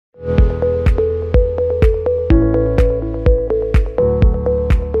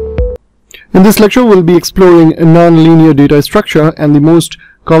In this lecture, we'll be exploring a non-linear data structure, and the most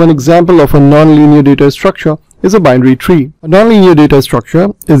common example of a non-linear data structure is a binary tree. A non-linear data structure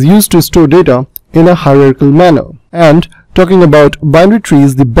is used to store data in a hierarchical manner. And talking about binary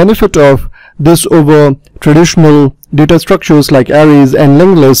trees, the benefit of this over traditional data structures like arrays and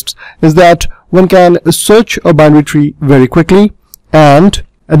linked lists is that one can search a binary tree very quickly, and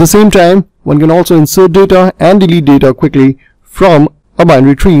at the same time one can also insert data and delete data quickly from a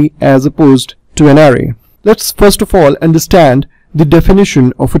binary tree as opposed to an array. Let's first of all understand the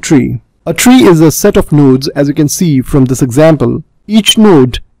definition of a tree. A tree is a set of nodes, as you can see from this example. Each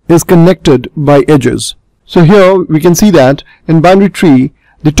node is connected by edges. So here we can see that in binary tree,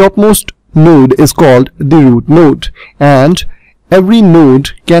 the topmost node is called the root node, and every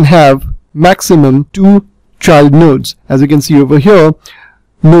node can have maximum 2 child nodes. As you can see over here,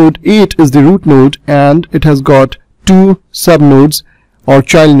 node 8 is the root node and it has got 2 subnodes or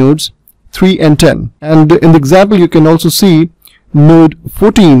child nodes, 3 and 10. And in the example you can also see node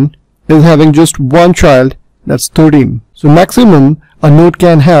 14 is having just one child, that's 13. So maximum a node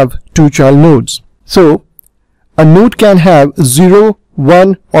can have 2 child nodes. So a node can have 0,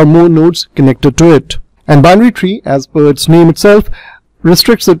 1 or more nodes connected to it. And binary tree, as per its name itself,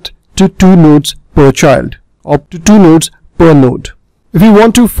 restricts it to 2 nodes per child or to 2 nodes per node. If you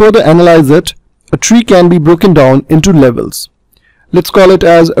want to further analyze it, a tree can be broken down into levels. Let's call it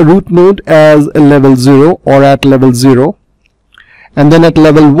as a root node as a level 0 or at level 0. And then at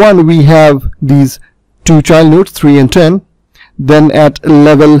level 1 we have these 2 child nodes 3 and 10. Then at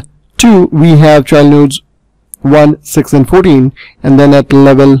level 2 we have child nodes 1, 6 and 14. And then at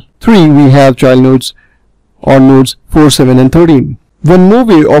level 3 we have child nodes or nodes 4, 7 and 13. One more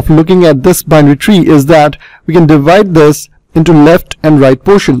way of looking at this binary tree is that we can divide this into left and right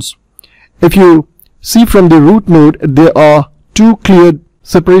portions. If you see from the root node, there are 2 clear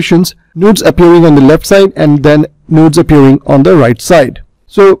separations, nodes appearing on the left side and then nodes appearing on the right side.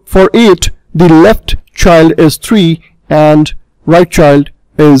 So for 8, the left child is 3 and right child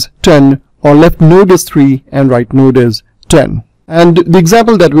is 10, or left node is 3 and right node is 10. And the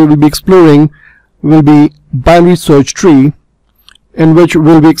example that we will be exploring will be binary search tree, in which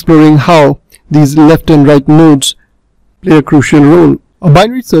we'll be exploring how these left and right nodes play a crucial role. A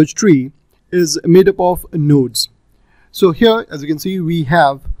binary search tree is made up of nodes. So here, as you can see, we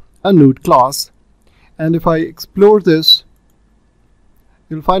have a node class, and if I explore this,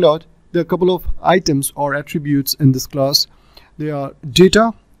 you'll find out there are a couple of items or attributes in this class. They are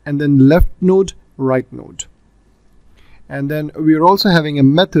data and then left node, right node. And then we are also having a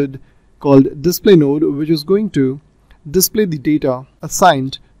method called display node, which is going to display the data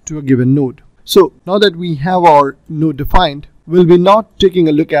assigned to a given node. So now that we have our node defined, we'll be now taking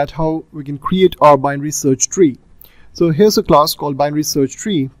a look at how we can create our binary search tree. So here's a class called binary search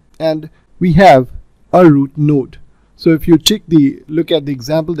tree, and we have a root node. So if you take the look at the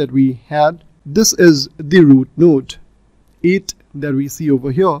example that we had, this is the root node. 8 that we see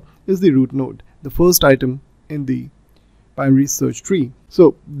over here is the root node, the first item in the binary search tree.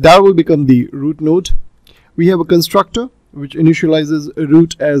 So that will become the root node. We have a constructor which initializes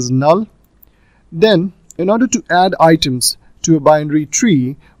root as null. Then in order to add items to a binary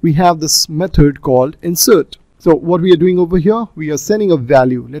tree, we have this method called insert. So what we are doing over here, we are sending a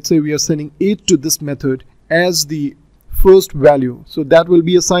value. Let's say we are sending 8 to this method as the first value. So that will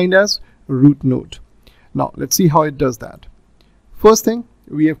be assigned as root node. Now let's see how it does that. First thing,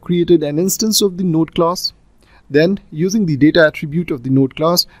 we have created an instance of the node class. Then using the data attribute of the node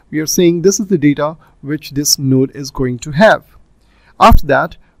class, we are saying this is the data which this node is going to have. After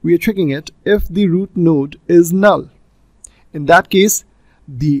that, we are checking it if the root node is null. In that case,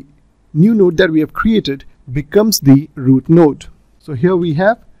 the new node that we have created becomes the root node. So here we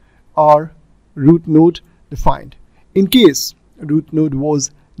have our root node defined. In case root node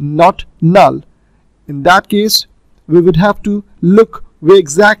was not null, in that case we would have to look where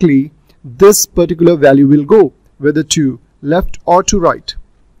exactly this particular value will go, whether to left or to right.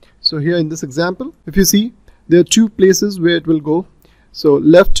 So here in this example, if you see, there are 2 places where it will go. So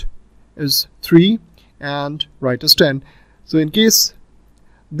left is 3 and right is 10. So in case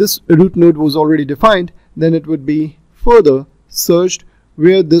this root node was already defined, then it would be further searched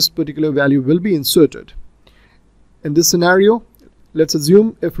where this particular value will be inserted. In this scenario, let's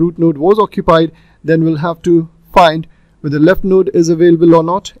assume if root node was occupied, then we'll have to find whether left node is available or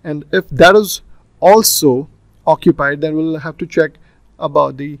not, and if that is also occupied, then we'll have to check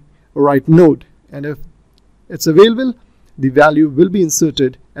about the right node, and if it's available, the value will be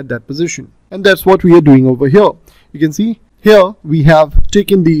inserted at that position. And that's what we are doing over here. You can see here we have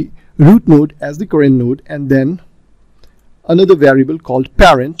taken the root node as the current node and then another variable called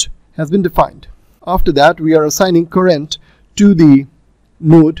parent has been defined. After that, we are assigning current to the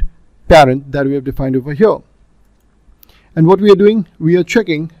node parent that we have defined over here. And what we are doing, we are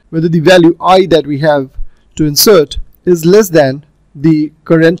checking whether the value I that we have to insert is less than the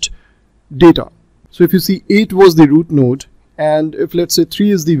current data. So if you see 8 was the root node, and if let's say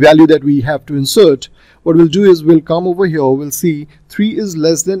 3 is the value that we have to insert, what we'll do is we'll come over here, we'll see 3 is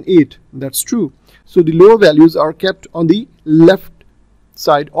less than 8. That's true. So the lower values are kept on the left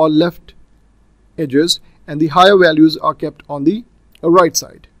side or left edges, and the higher values are kept on the right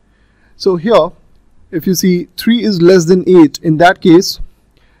side. So here, if you see 3 is less than 8, in that case,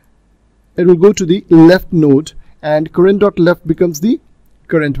 it will go to the left node, and current.left becomes the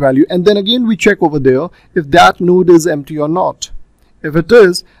current value. And then again we check over there if that node is empty or not. If it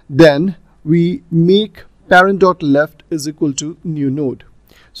is, then we make parent.left is equal to new node.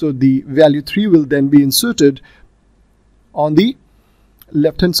 So the value 3 will then be inserted on the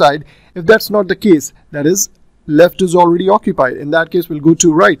left hand side. If that's not the case, that is left is already occupied, in that case we'll go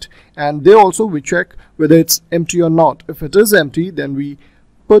to right, and there also we check whether it's empty or not. If it is empty, then we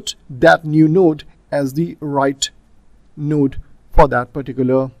put that new node as the right node for that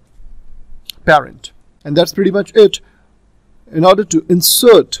particular parent. And that's pretty much it in order to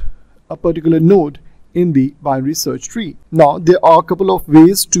insert a particular node in the binary search tree. Now there are a couple of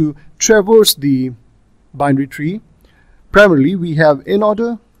ways to traverse the binary tree. Primarily we have in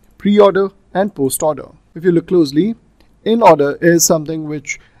order, pre-order and post order. If you look closely, in order is something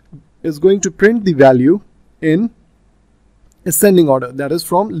which is going to print the value in ascending order, that is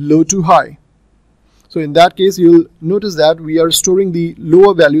from low to high. So in that case, you'll notice that we are storing the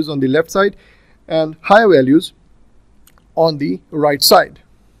lower values on the left side and higher values on the right side.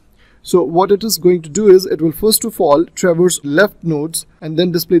 So what it is going to do is it will first of all traverse left nodes and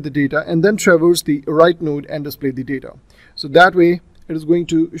then display the data, and then traverse the right node and display the data. So that way it is going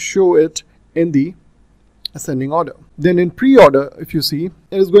to show it in the ascending order. Then in pre-order, if you see,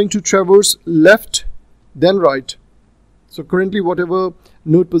 it is going to traverse left then right. So currently whatever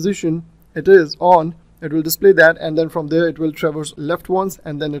node position it is on, it will display that, and then from there it will traverse left ones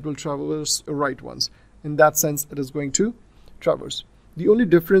and then it will traverse right ones. In that sense it is going to traverse. The only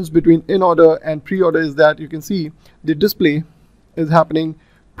difference between in order and pre-order is that you can see the display is happening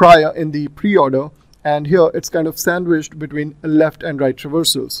prior in the pre-order, and here it's kind of sandwiched between left and right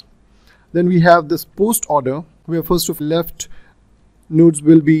traversals. Then we have this post order where first of left nodes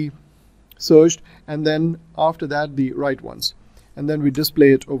will be searched, and then after that the right ones, and then we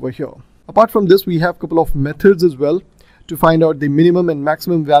display it over here. Apart from this, we have a couple of methods as well to find out the minimum and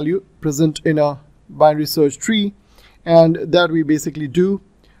maximum value present in a binary search tree, and that we basically do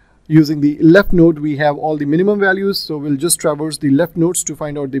using the left node. We have all the minimum values, so we'll just traverse the left nodes to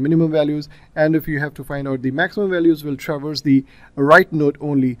find out the minimum values, and if you have to find out the maximum values, we'll traverse the right node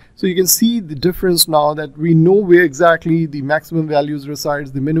only. So you can see the difference now that we know where exactly the maximum values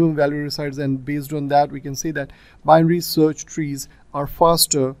resides, the minimum value resides, and based on that we can say that binary search trees are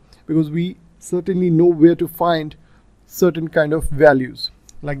faster because we certainly know where to find certain kind of values,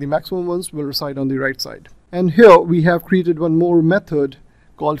 like the maximum ones will reside on the right side. And here we have created one more method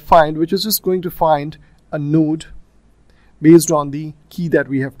called find, which is just going to find a node based on the key that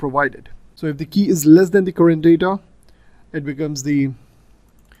we have provided. So if the key is less than the current data, it becomes the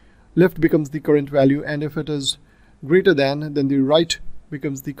left becomes the current value, and if it is greater than, then the right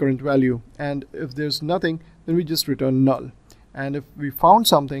becomes the current value, and if there's nothing, then we just return null, and if we found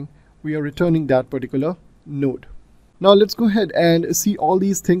something, we are returning that particular node. Now let's go ahead and see all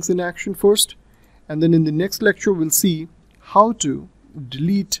these things in action first, and then in the next lecture we'll see how to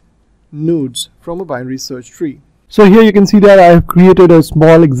delete nodes from a binary search tree. So here you can see that I have created a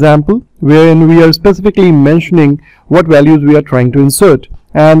small example wherein we are specifically mentioning what values we are trying to insert,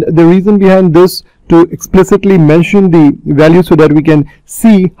 and the reason behind this to explicitly mention the value so that we can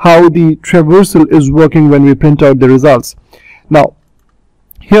see how the traversal is working when we print out the results. Now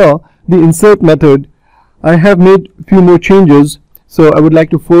here the insert method, I have made a few more changes, so I would like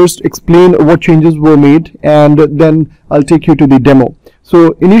to first explain what changes were made, and then I'll take you to the demo.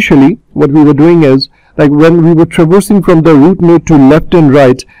 So initially what we were doing is, like when we were traversing from the root node to left and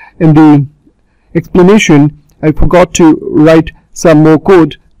right, in the explanation I forgot to write some more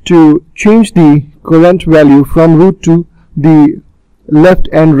code to change the current value from root to the left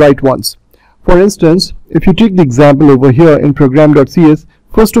and right ones. For instance, if you take the example over here in program.cs,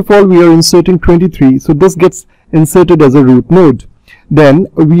 first of all we are inserting 23, so this gets inserted as a root node. Then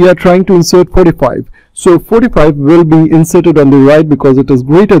we are trying to insert 45, so 45 will be inserted on the right because it is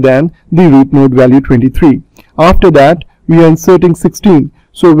greater than the root node value 23. After that we are inserting 16,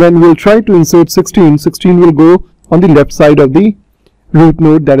 so when we'll try to insert 16, 16 will go on the left side of the root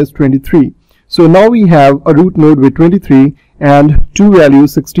node, that is 23. So now we have a root node with 23 and two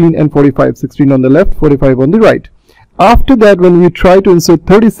values, 16 and 45, 16 on the left, 45 on the right. After that, when we try to insert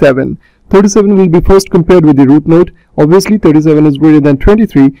 37, 37 will be first compared with the root node. Obviously 37 is greater than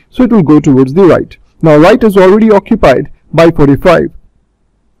 23, so it will go towards the right. Now right is already occupied by 45,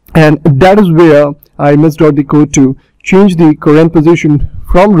 and that is where I missed out the code to change the current position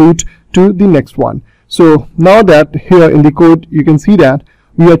from root to the next one. So now that here in the code you can see that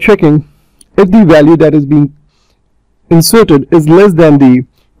we are checking if the value that is being inserted is less than the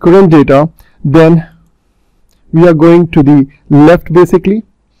current data, then we are going to the left basically,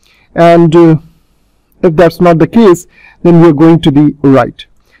 and if that's not the case, then we are going to the right.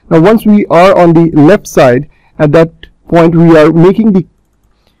 Now once we are on the left side, at that point we are making the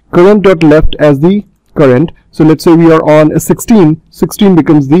current.left as the current. So let's say we are on 16, 16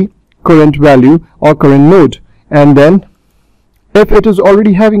 becomes the current value or current node, and then if it is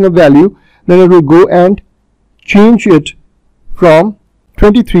already having a value, then it will go and change it from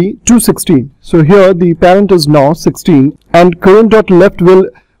 23 to 16. So here the parent is now 16 and current.left will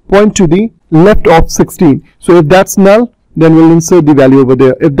point to the left of 16. So if that's null, then we'll insert the value over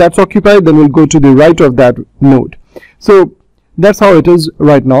there. If that's occupied, then we'll go to the right of that node. So that's how it is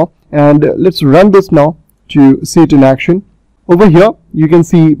right now, and let's run this now to see it in action. Over here you can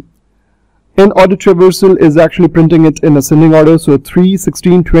see in order traversal is actually printing it in ascending order, so 3,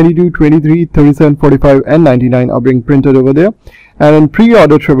 16, 22, 23, 37, 45 and 99 are being printed over there. And in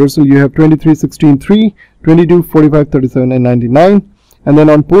pre-order traversal you have 23, 16, 3, 22, 45, 37 and 99. And then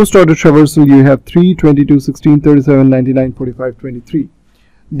on post-order traversal you have 3, 22, 16, 37, 99, 45, 23.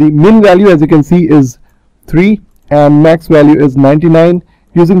 The min value, as you can see, is 3 and max value is 99.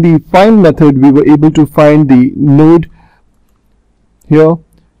 Using the find method we were able to find the node here,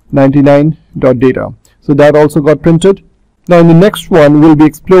 99.data. So that also got printed. Now in the next one we'll be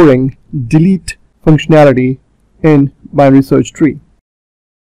exploring delete functionality in binary search tree.